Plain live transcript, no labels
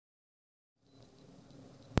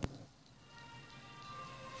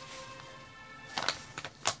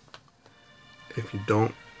If you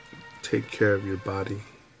don't take care of your body,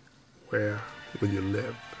 where will you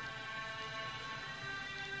live?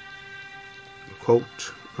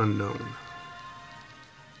 Quote unknown.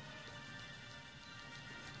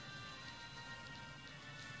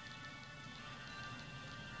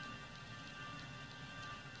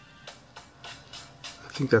 I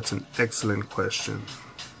think that's an excellent question.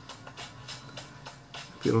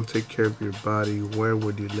 If you don't take care of your body, where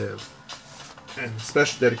would you live? And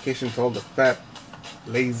special dedication to all the fat,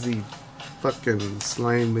 lazy, fucking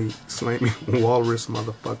slimy walrus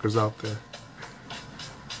motherfuckers out there.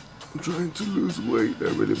 I'm trying to lose weight.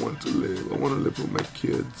 I really want to live. I want to live with my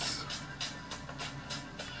kids.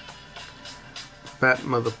 Fat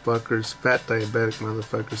motherfuckers, fat diabetic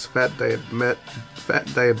motherfuckers, fat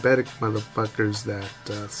diabetic motherfuckers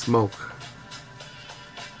that smoke.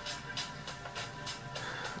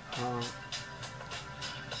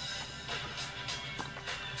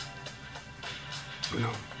 You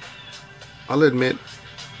know, I'll admit,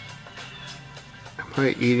 I've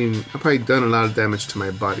probably done a lot of damage to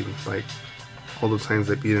my body, like all the times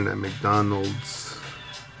I've eaten at McDonald's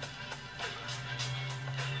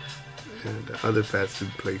and other fast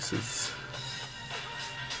food places.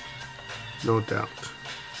 No doubt.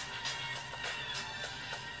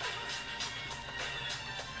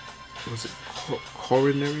 Was it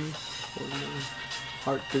coronary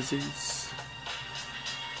heart disease?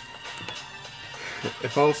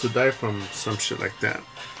 If I was to die from some shit like that,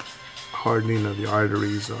 hardening of the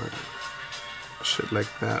arteries or shit like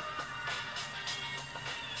that,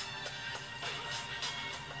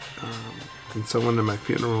 and someone at my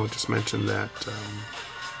funeral just mentioned that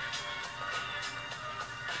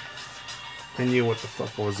I knew what the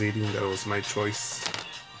fuck I was eating, that it was my choice.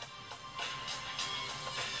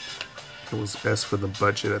 It was best for the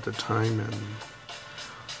budget at the time and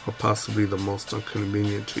or possibly the most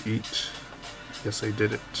inconvenient to eat. Yes, I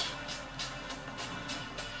did it.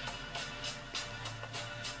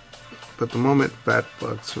 But the moment fat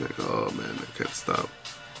fucks, I'm like, oh man, I can't stop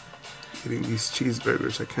eating these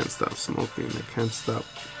cheeseburgers. I can't stop smoking. I can't stop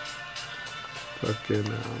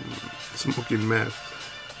fucking smoking meth.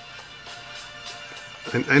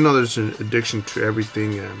 And I know there's an addiction to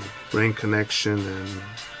everything and brain connection and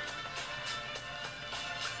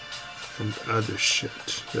other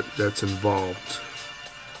shit that's involved.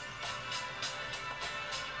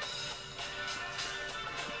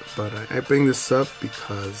 But I bring this up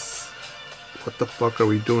because what the fuck are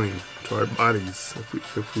we doing to our bodies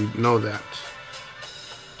if we know that?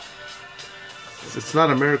 It's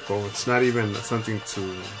not a miracle. It's not even something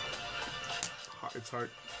to... It's hard.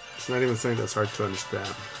 It's not even something that's hard to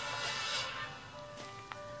understand.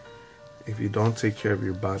 If you don't take care of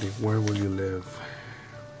your body, where will you live?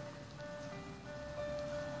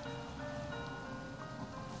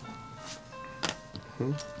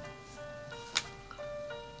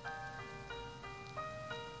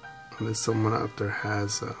 Unless someone out there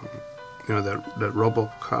has, you know, that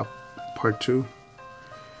RoboCop Part 2,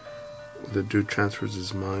 where the dude transfers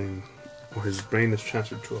his mind, or his brain is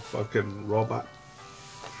transferred to a fucking robot.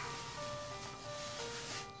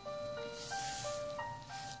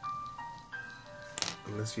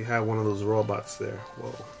 Unless you have one of those robots there,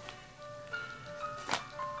 whoa,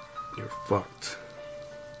 you're fucked.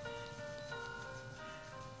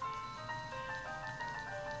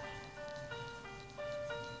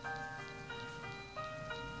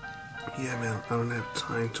 Yeah, man, I don't have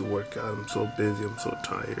time to work out. I'm so busy. I'm so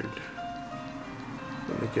tired.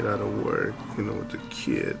 When I get out of work, you know, with the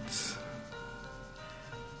kids.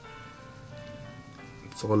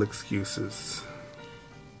 It's all excuses.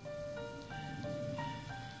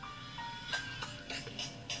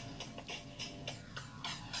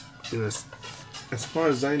 You know, as far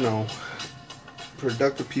as I know,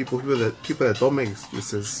 productive people that don't make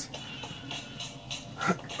excuses,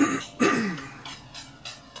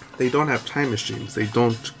 they don't have time machines. They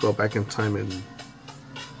don't go back in time and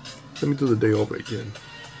let me do the day over again.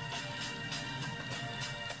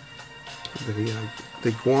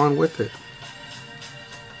 They go on with it.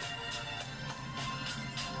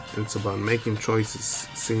 And it's about making choices,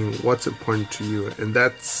 seeing what's important to you, and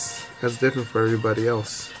that's different for everybody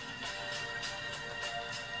else.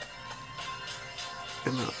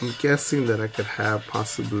 And I'm guessing that I could have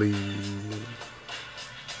possibly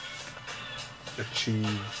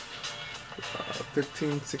achieve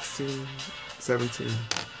 15, 16,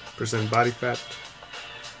 17% body fat,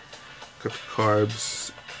 cut the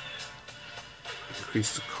carbs,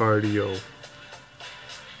 increase the cardio,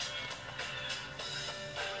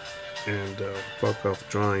 and fuck off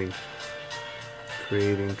drawing,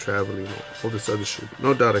 creating, traveling, all this other shit.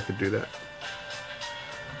 No doubt I could do that.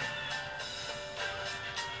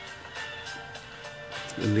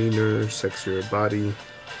 a leaner, sexier body.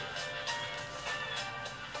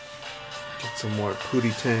 Get some more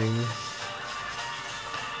pootie tang.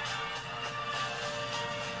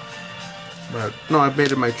 But no, I've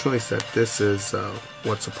made it my choice that this is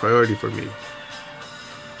what's a priority for me.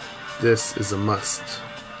 This is a must.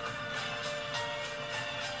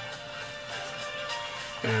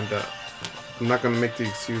 And I'm not gonna make the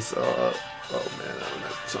excuse, oh man, I don't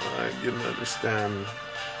have time. You don't understand.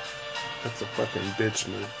 That's a fucking bitch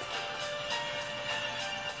move.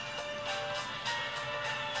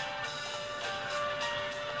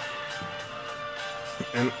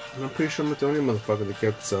 And I'm pretty sure I'm not the only motherfucker that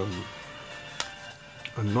gets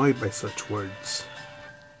annoyed by such words.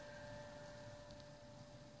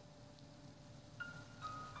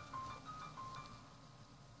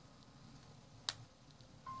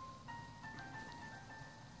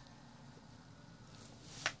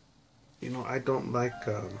 You know, I don't like,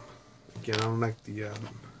 again, I don't like the, I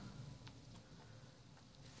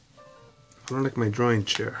don't like my drawing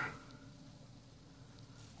chair.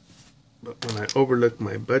 But when I overlook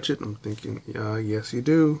my budget, I'm thinking, yeah, yes you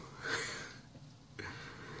do.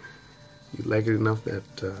 You like it enough that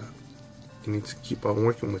you need to keep on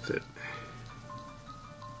working with it.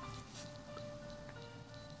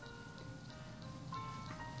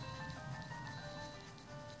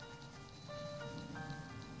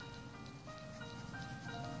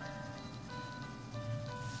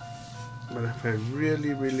 But if I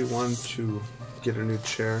really, really want to get a new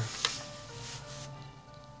chair,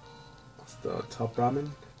 what's the top ramen?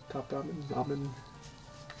 Ramen.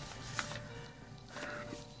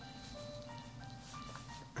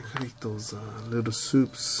 I could eat those little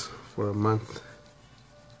soups for a month,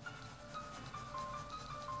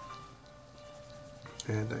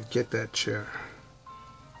 and get that chair.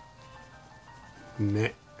 Nah.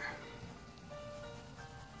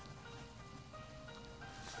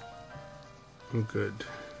 I'm good.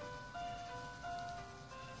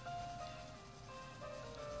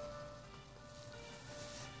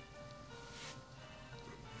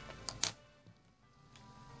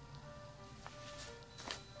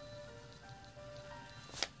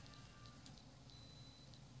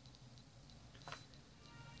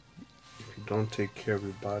 If you don't take care of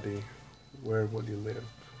your body, where will you live?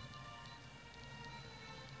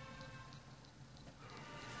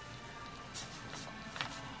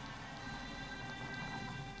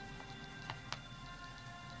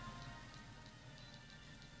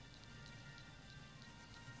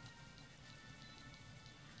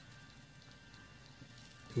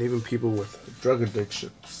 And even people with drug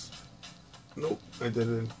addictions. Nope, I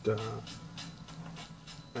didn't.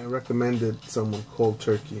 I recommended someone cold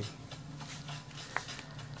turkey.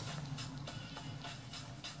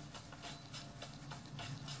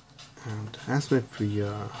 And asked me if we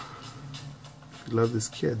love his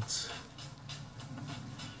kids.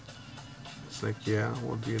 It's like, yeah,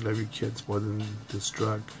 well, do you love your kids more than this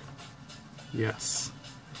drug? Yes.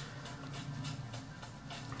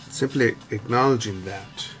 Simply acknowledging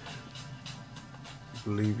that, I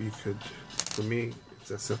believe you could, for me,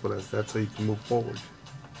 it's as simple as that's how you can move forward.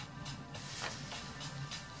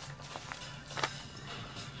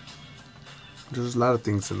 There's a lot of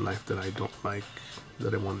things in life that I don't like,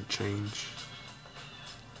 that I want to change.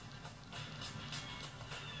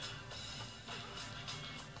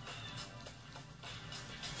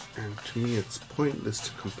 And to me, it's pointless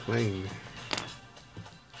to complain.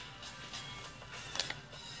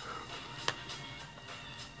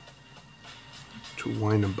 To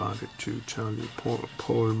whine about it, to tell you,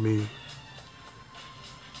 poor me.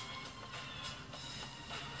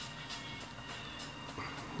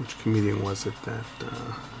 Which comedian was it that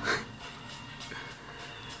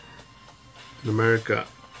in America's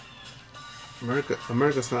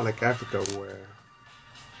not like Africa, where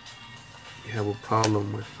you have a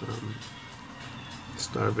problem with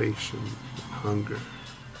starvation and hunger.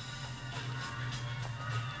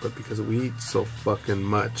 But because we eat so fucking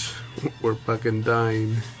much, we're fucking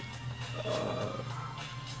dying.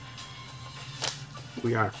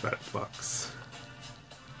 We are fat fucks.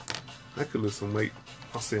 I could lose some weight.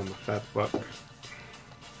 I'll say I'm a fat fuck.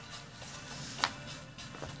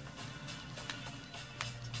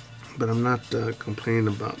 But I'm not complaining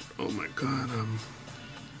about, oh my god,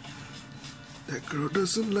 that girl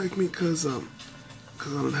doesn't like me because I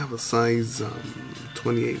don't have a size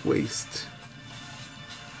 28 waist.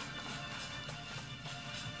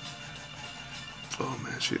 Oh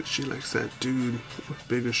man, she likes that dude with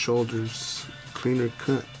bigger shoulders, cleaner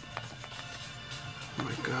cut. Oh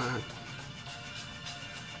my god.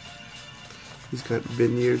 He's got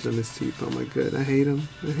veneers on his teeth. Oh my god, I hate him.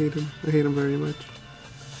 I hate him very much.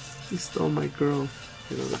 He stole my girl.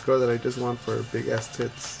 You know, the girl that I just want for her big ass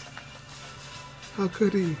tits. How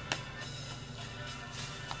could he?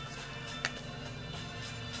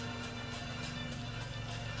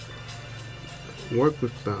 Work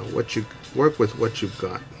with what you've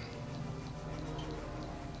got.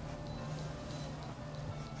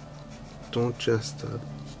 Don't just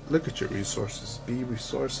look at your resources. Be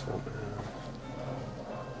resourceful, man.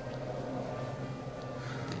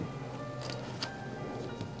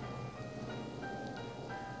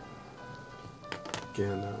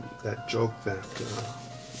 Again, that joke that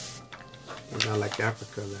we're not like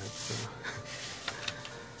Africa, that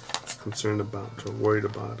is concerned about or worried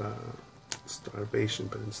about starvation,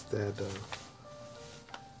 but instead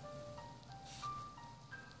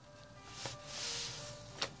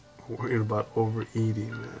worried about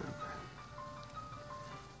overeating, man.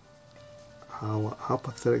 How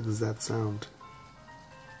pathetic does that sound?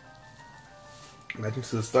 Imagine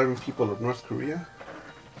to the starving people of North Korea,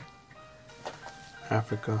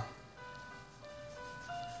 Africa.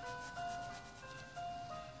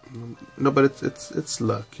 No, but it's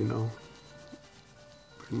luck, you know.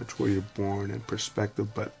 Pretty much where you're born and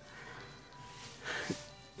perspective. But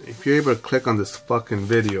if you're able to click on this fucking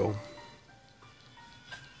video,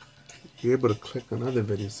 you're able to click on other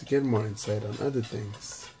videos to get more insight on other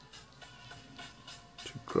things,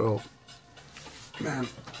 to grow, man.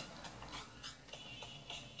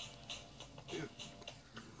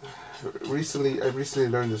 I recently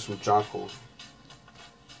learned this from Jocko.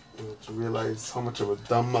 You know, to realize how much of a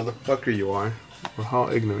dumb motherfucker you are, or how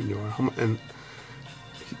ignorant you are. And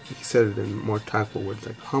he said it in more tactful words,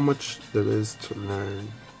 like how much there is to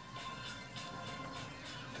learn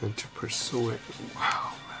and to pursue it.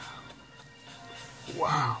 Wow, man.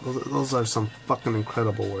 Wow, those are some fucking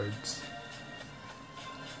incredible words.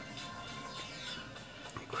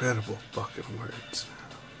 Incredible fucking words,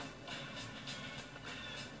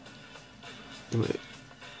 man.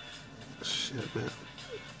 Shit, man.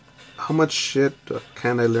 How much shit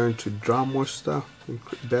can I learn to draw more stuff,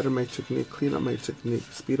 better my technique, clean up my technique,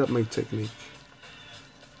 speed up my technique?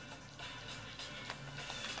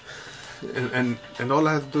 And all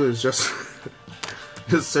I have to do is just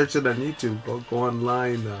just search it on YouTube. Go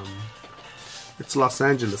online. It's Los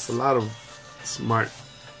Angeles. A lot of smart,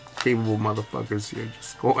 capable motherfuckers here.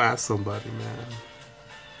 Just go ask somebody,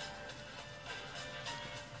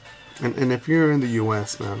 man. And if you're in the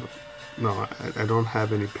U.S., man, no, I don't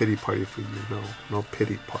have any pity party for you. No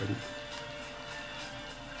pity party.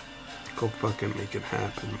 Go fucking make it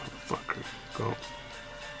happen, motherfucker. Go.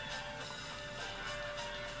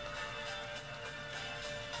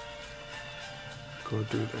 Go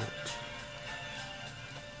do that.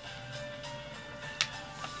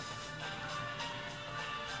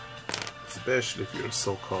 Especially if you're a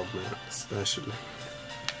so-called man. Especially.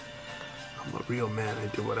 I'm a real man. I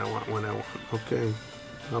do what I want when I want. Okay.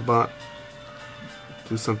 How about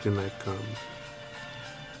do something like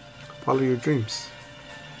follow your dreams.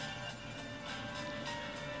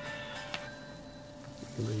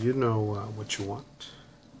 You know what you want,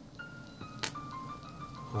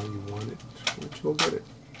 how you want it, let you go get it.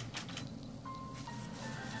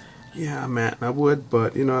 Yeah, man, I would,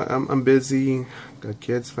 but you know, I'm busy. Got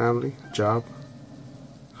kids, family, job.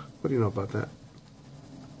 What do you know about that?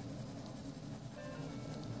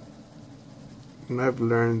 And I've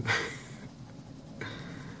learned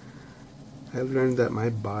that my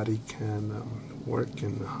body can work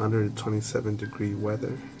in 127-degree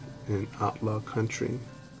weather in outlaw country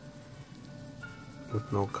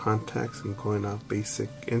with no contacts and going off basic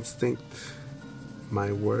instinct,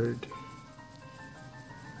 my word,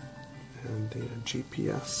 and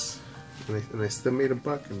GPS, and I still made a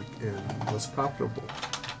buck and was profitable.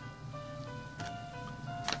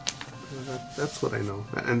 That's what I know,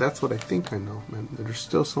 and that's what I think I know, man. There's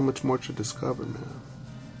still so much more to discover, man.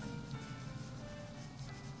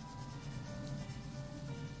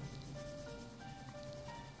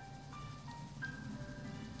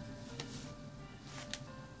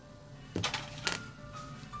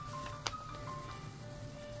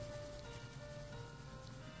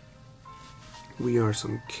 We are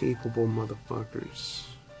some capable motherfuckers.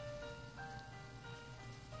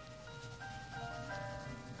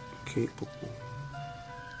 Capable.